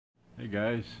Hey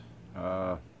guys,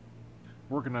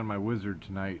 working on my wizard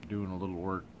tonight, doing a little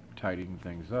work tidying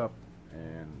things up,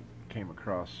 and came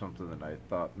across something that I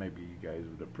thought maybe you guys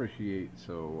would appreciate,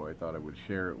 so I thought I would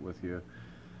share it with you.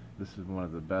 This is one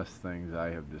of the best things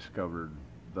I have discovered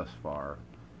thus far.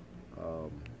 Um,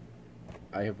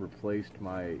 I have replaced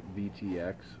my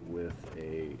VTX with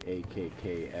a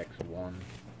AKK X1,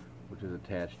 which is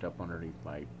attached up underneath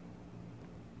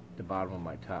the bottom of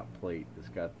my top plate. It's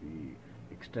got the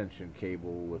extension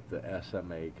cable with the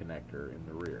SMA connector in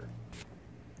the rear.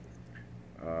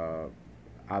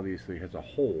 Obviously has a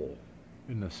hole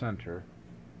in the center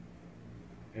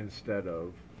instead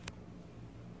of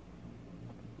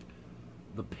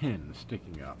the pin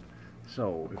sticking up.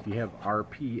 So if you have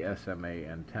RP SMA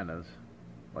antennas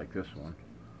like this one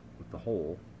with the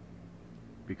hole,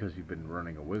 because you've been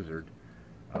running a Wizard,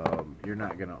 you're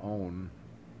not going to own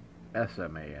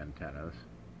SMA antennas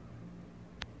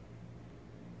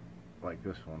like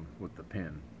this one with the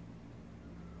pin.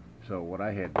 So what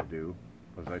I had to do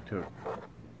was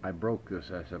I broke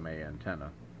this SMA antenna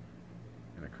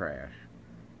in a crash.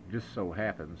 It just so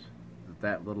happens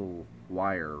that little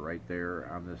wire right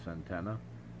there on this antenna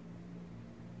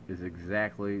is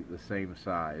exactly the same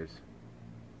size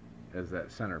as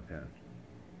that center pin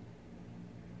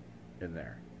in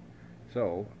there.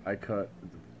 So I cut the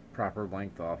proper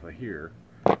length off of here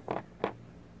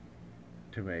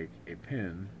to make a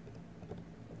pin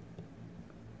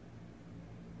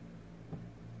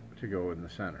to go in the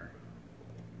center.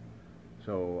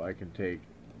 So I can take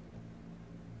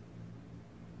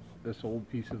this old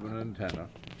piece of an antenna,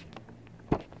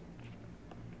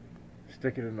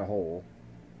 stick it in the hole,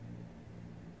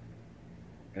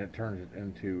 and it turns it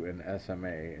into an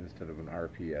SMA instead of an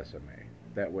RP SMA.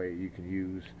 That way you can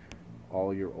use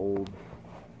all your old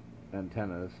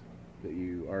antennas that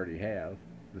you already have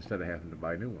instead of having to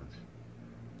buy new ones.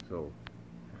 So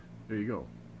there you go.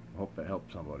 I hope that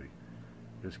helps somebody.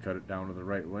 Just cut it down to the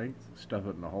right length, stuff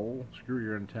it in the hole, screw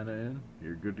your antenna in,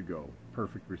 you're good to go.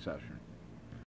 Perfect reception.